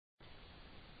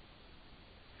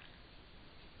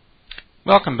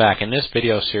Welcome back. In this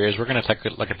video series, we're going to take a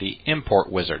look at the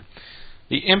Import Wizard.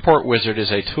 The Import Wizard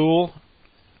is a tool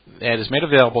that is made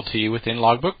available to you within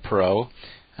Logbook Pro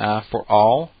for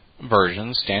all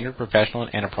versions, Standard, Professional,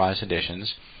 and Enterprise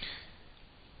editions.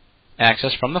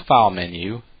 Access from the File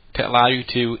menu to allow you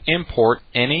to import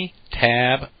any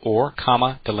tab or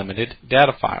comma delimited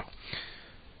data file.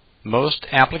 Most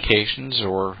applications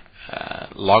or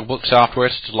logbook software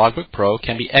such as Logbook Pro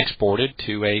can be exported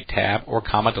to a tab or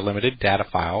comma delimited data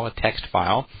file, a text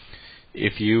file.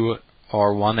 If you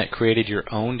are one that created your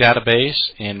own database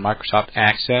in Microsoft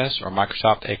Access or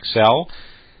Microsoft Excel,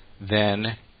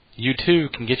 then you too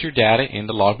can get your data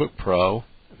into Logbook Pro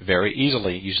very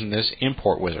easily using this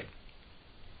Import Wizard.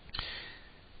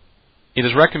 It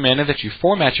is recommended that you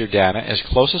format your data as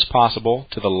close as possible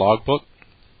to the Logbook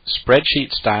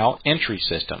spreadsheet style entry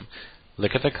system.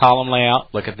 Look at the column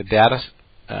layout, look at the data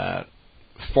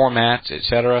formats,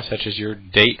 etc., such as your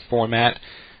date format,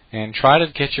 and try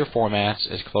to get your formats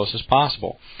as close as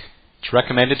possible. It's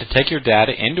recommended to take your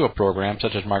data into a program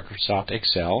such as Microsoft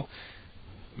Excel,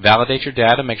 validate your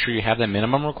data, make sure you have the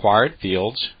minimum required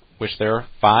fields, which there are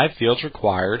 5 fields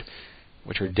required,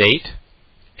 which are date,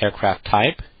 aircraft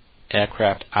type,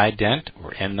 aircraft ident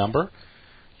or N number,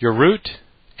 your route,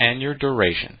 and your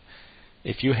duration.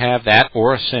 If you have that,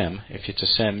 or a sim, if it's a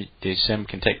sim, the sim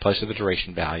can take place of the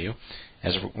duration value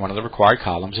as one of the required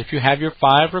columns. If you have your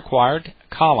 5 required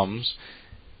columns,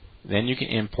 then you can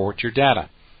import your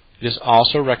data. It is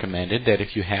also recommended that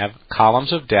if you have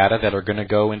columns of data that are going to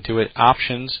go into an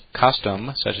options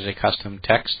custom, such as a custom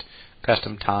text,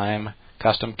 custom time,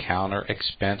 custom counter,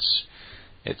 expense,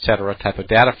 etc. type of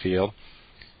data field,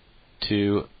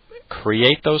 to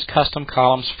create those custom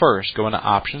columns first, go into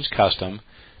options custom,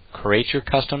 create your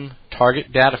custom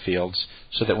target data fields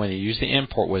so that when you use the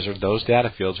Import Wizard, those data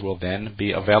fields will then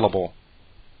be available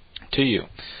to you.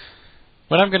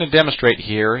 What I'm going to demonstrate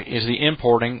here is the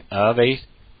importing of a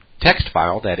text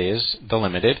file that is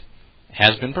delimited,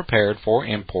 has been prepared for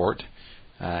import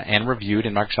and reviewed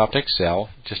in Microsoft Excel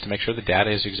just to make sure the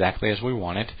data is exactly as we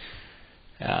want it.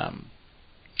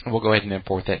 We'll go ahead and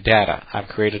import that data. I've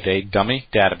created a dummy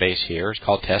database here. It's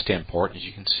called Test Import. As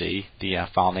you can see, the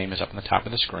file name is up on the top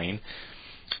of the screen.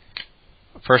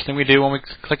 First thing we do when we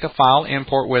click the File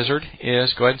Import Wizard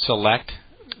is go ahead and select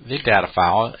the data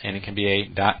file, and it can be a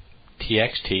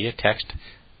 .txt, a text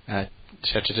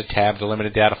such as a tab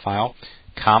delimited data file,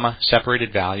 comma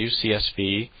separated values,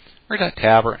 CSV, or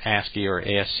 .tab or ASCII or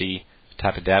ASC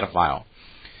type of data file.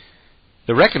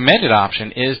 The recommended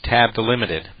option is tab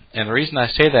delimited. And the reason I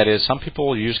say that is some people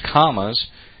will use commas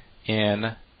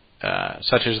in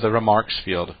such as the remarks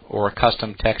field or a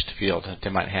custom text field that they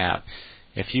might have.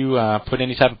 If you put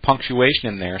any type of punctuation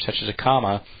in there, such as a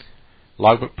comma,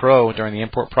 Logbook Pro during the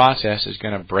import process is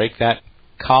going to break that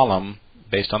column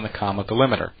based on the comma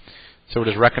delimiter. So it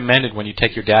is recommended when you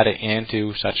take your data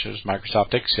into such as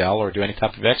Microsoft Excel or do any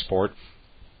type of export,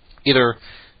 either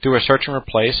do a search and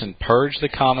replace and purge the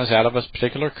commas out of a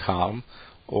particular column,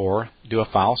 or do a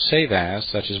file save as,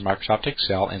 such as Microsoft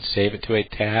Excel, and save it to a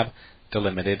tab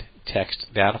delimited text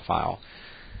data file.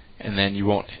 And then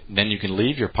you can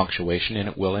leave your punctuation and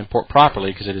it will import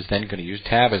properly because it is then going to use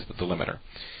tab as the delimiter.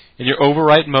 In your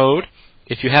overwrite mode,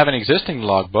 if you have an existing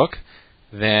logbook,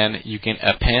 then you can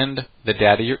append the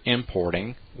data you're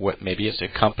importing. Maybe it's a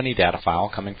company data file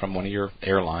coming from one of your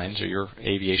airlines or your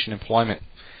aviation employment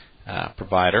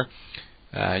provider.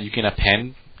 You can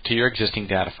append to your existing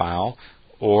data file,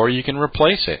 or you can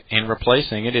replace it. In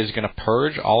replacing it is going to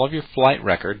purge all of your flight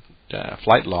record,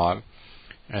 flight log,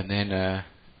 and then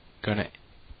going to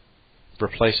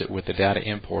replace it with the data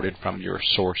imported from your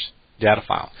source data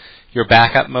file. Your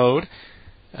backup mode,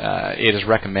 it is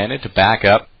recommended to back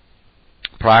up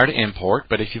prior to import,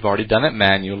 but if you've already done it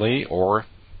manually or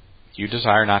you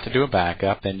desire not to do a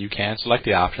backup, then you can select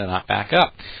the option of not back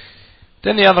up.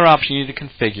 Then the other option you need to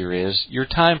configure is your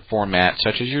time format,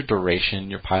 such as your duration,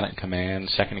 your pilot in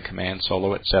command, second in command,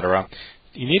 solo, etc.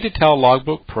 You need to tell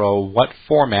Logbook Pro what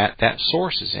format that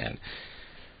source is in.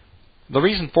 The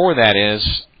reason for that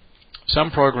is some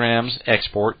programs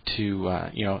export to,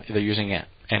 they're using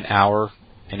an hour,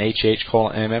 an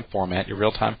HH:MM format, your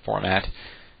real-time format,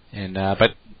 and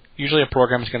but usually a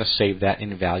program is going to save that in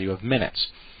the value of minutes.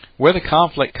 Where the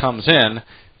conflict comes in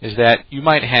is that you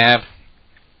might have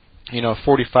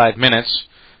 45 minutes,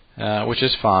 which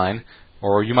is fine,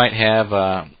 or you might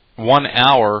have 1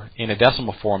 hour in a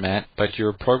decimal format, but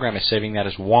your program is saving that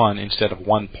as 1 instead of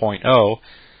 1.0.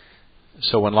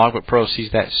 So when Logbook Pro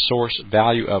sees that source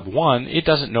value of 1, it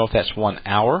doesn't know if that's 1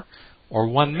 hour or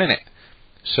 1 minute.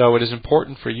 So it is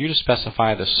important for you to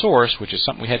specify the source, which is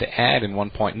something we had to add in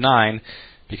 1.9,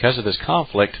 because of this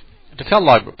conflict, to tell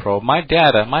Logbook Pro my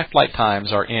data, my flight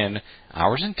times are in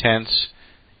hours and tenths,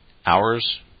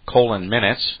 hours,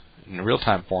 minutes, in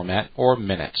real-time format, or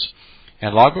minutes.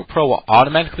 And Logbook Pro will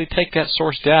automatically take that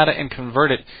source data and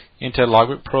convert it into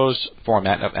Logbook Pro's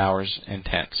format of hours and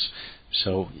tenths.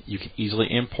 So you can easily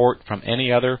import from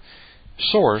any other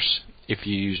source if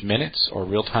you use minutes or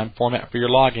real-time format for your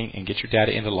logging and get your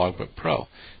data into Logbook Pro.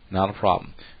 Not a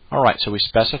problem. Alright, so we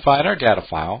specified our data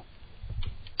file,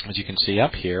 as you can see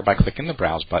up here, by clicking the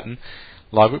Browse button.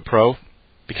 Logbook Pro,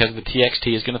 because of the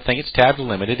TXT, is going to think it's tab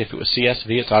delimited. If it was CSV,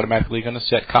 it's automatically going to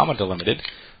set comma delimited.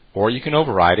 Or you can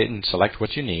override it and select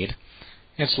what you need,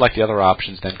 and select the other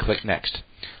options, then click Next.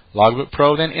 Logbook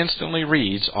Pro then instantly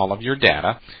reads all of your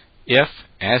data. If,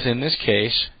 as in this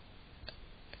case,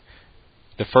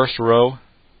 the first row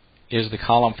is the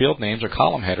column field names or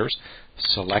column headers,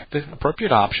 select the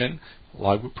appropriate option.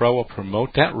 Logbook Pro will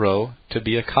promote that row to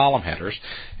be a column headers.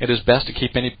 It is best to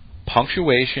keep any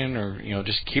punctuation or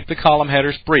just keep the column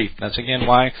headers brief. That's again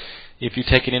why if you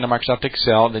take it into Microsoft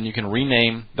Excel, then you can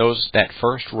rename that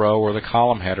first row or the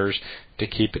column headers to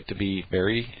keep it to be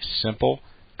very simple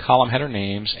column header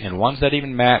names, and ones that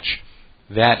even match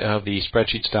that of the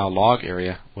spreadsheet style log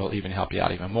area will even help you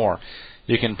out even more.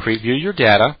 You can preview your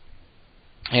data,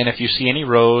 and if you see any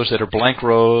rows that are blank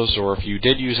rows, or if you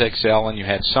did use Excel and you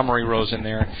had summary rows in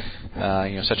there,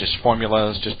 such as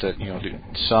formulas, just to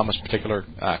sum a particular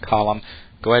column,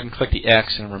 go ahead and click the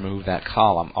X and remove that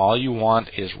column. All you want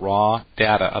is raw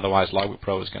data, otherwise Logbook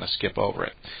Pro is going to skip over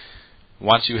it.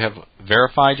 Once you have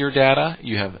verified your data,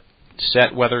 you have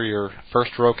set whether your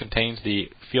first row contains the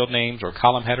field names or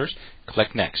column headers,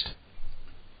 click Next.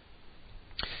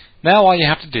 Now all you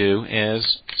have to do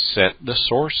is set the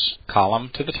source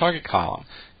column to the target column.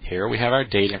 Here we have our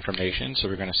date information, so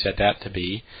we're going to set that to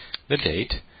be the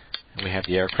date. And we have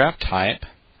the aircraft type,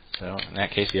 so in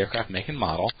that case the aircraft make and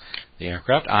model, the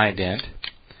aircraft ident,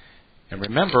 and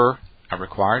remember our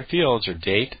required fields are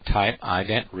date, type,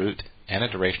 ident, route, and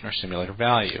a duration or simulator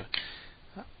value.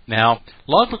 Now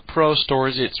Logbook Pro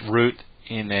stores its route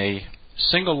in a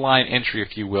single line entry,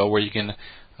 if you will, where you can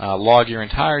log your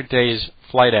entire day's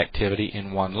flight activity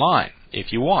in one line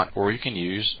if you want, or you can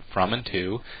use from and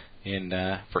to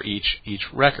for each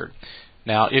record.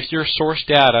 Now if your source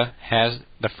data has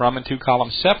the from and to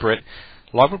columns separate,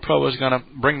 Logbook Pro is going to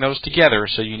bring those together,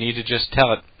 so you need to just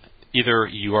tell it either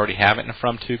you already have it in a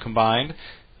from to combined.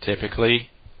 Typically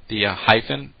the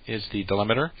hyphen is the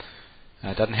delimiter.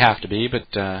 It doesn't have to be, but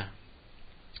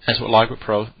that's what Logbook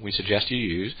Pro we suggest you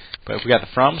use. But if we got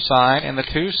the from side and the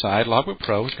to side, Logbook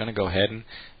Pro is going to go ahead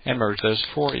and merge those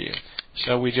for you.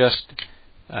 So we just,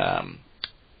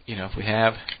 if we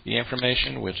have the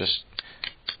information, we'll just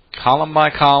column by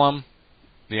column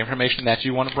the information that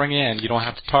you want to bring in. You don't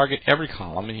have to target every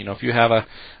column. If you have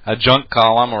a junk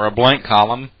column or a blank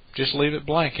column, just leave it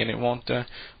blank and it won't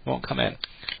come in.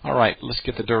 All right, let's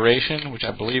get the duration, which I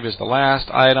believe is the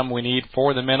last item we need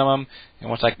for the minimum. And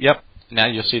once now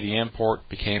you'll see the import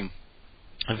became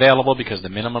available because the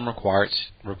minimum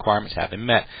requirements have been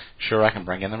met. Sure, I can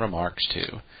bring in the remarks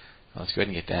too. Let's go ahead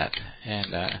and get that.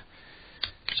 And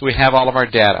so we have all of our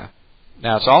data.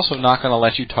 Now it's also not going to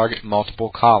let you target multiple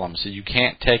columns, so you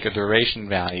can't take a duration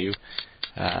value.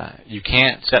 You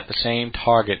can't set the same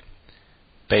target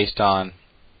based on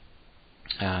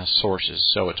sources.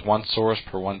 So it's one source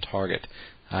per one target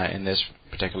in this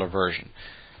particular version.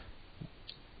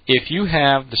 If you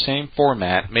have the same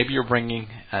format, maybe you're bringing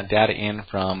data in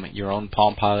from your own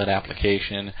Palm Pilot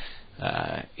application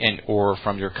or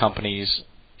from your company's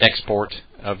export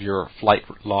of your flight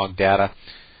log data,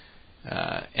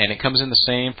 and it comes in the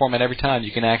same format every time,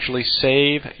 you can actually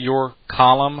save your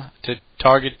column to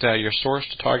target your source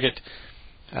to target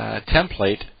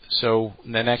template. So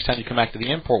the next time you come back to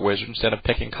the import wizard, instead of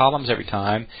picking columns every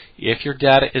time, if your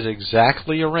data is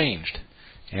exactly arranged,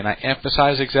 and I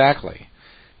emphasize exactly,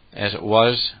 as it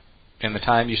was in the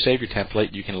time you save your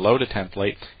template, you can load a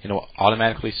template and it will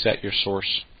automatically set your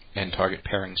source and target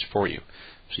pairings for you.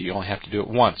 So you only have to do it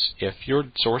once if your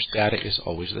source data is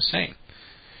always the same.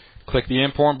 Click the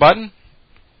import button.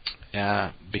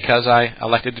 Because I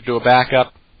elected to do a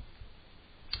backup,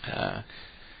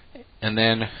 and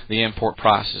then the import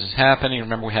process is happening.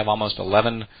 Remember, we have almost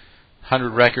 1,100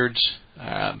 records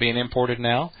being imported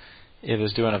now. It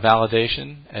is doing a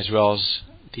validation as well as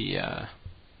the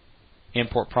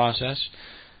import process.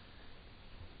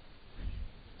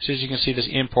 So as you can see, this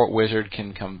import wizard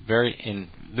can come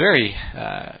very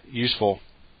useful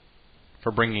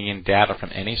for bringing in data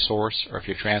from any source, or if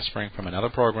you're transferring from another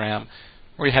program,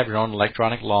 or you have your own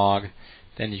electronic log,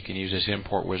 then you can use this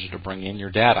import wizard to bring in your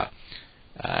data.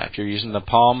 If you're using the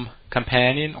Palm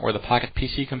Companion or the Pocket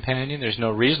PC Companion, there's no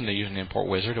reason to use an import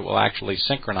wizard. It will actually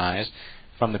synchronize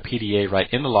from the PDA right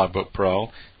in the Logbook Pro.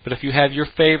 But if you have your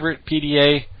favorite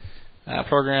PDA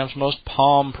programs, most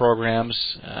Palm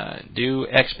programs do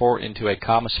export into a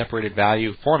comma-separated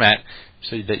value format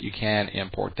so that you can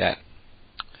import that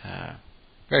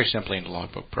very simply into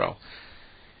Logbook Pro.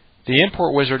 The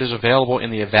import wizard is available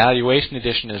in the Evaluation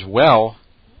Edition as well.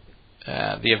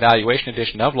 The Evaluation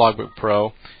Edition of Logbook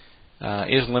Pro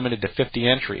is limited to 50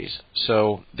 entries.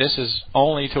 So this is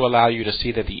only to allow you to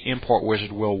see that the import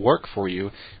wizard will work for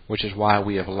you, which is why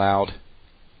we have allowed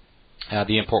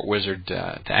the import wizard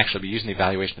to actually be used in the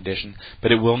Evaluation Edition,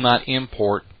 but it will not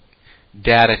import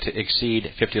data to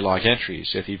exceed 50 log entries.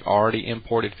 So if you've already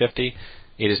imported 50,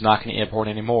 it is not going to import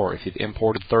anymore. If you've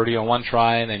imported 30 on one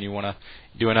try and then you want to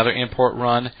do another import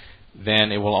run,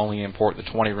 then it will only import the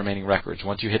 20 remaining records.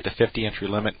 Once you hit the 50 entry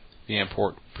limit, the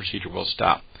import procedure will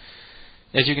stop.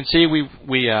 As you can see, we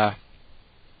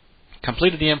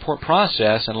completed the import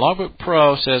process, and Logbook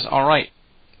Pro says, all right,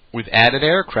 we've added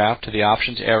aircraft to the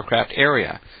options aircraft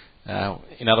area.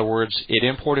 In other words, it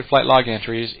imported flight log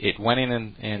entries. It went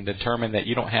in and determined that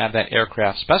you don't have that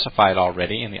aircraft specified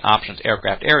already in the options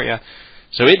aircraft area.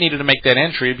 So it needed to make that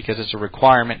entry because it's a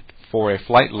requirement for a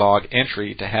flight log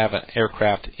entry to have an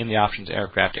aircraft in the options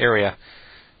aircraft area.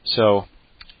 So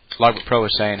Logbook Pro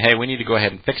is saying, hey, we need to go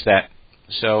ahead and fix that.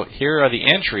 So here are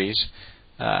the entries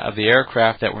of the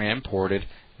aircraft that were imported.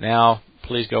 Now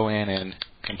please go in and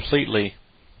completely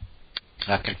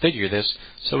configure this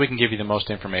so we can give you the most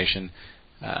information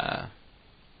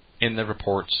in the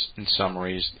reports and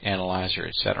summaries, analyzer,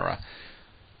 etc.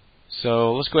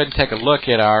 So let's go ahead and take a look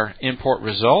at our import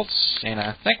results. And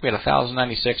I think we had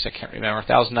 1,096, I can't remember,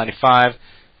 1,095.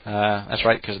 That's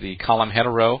right, because of the column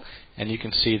header row. And you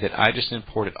can see that I just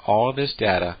imported all of this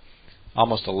data,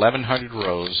 almost 1,100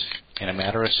 rows, in a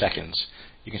matter of seconds.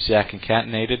 You can see I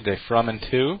concatenated the from and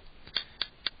to.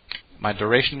 My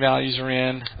duration values are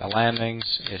in, the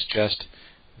landings. It's just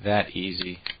that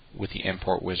easy with the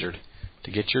import wizard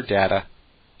to get your data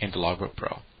into Logbook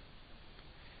Pro.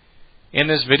 In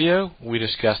this video, we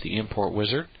discussed the import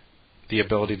wizard, the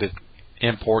ability to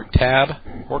import tab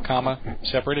or comma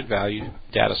separated value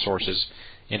data sources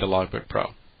into Logbook Pro.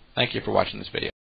 Thank you for watching this video.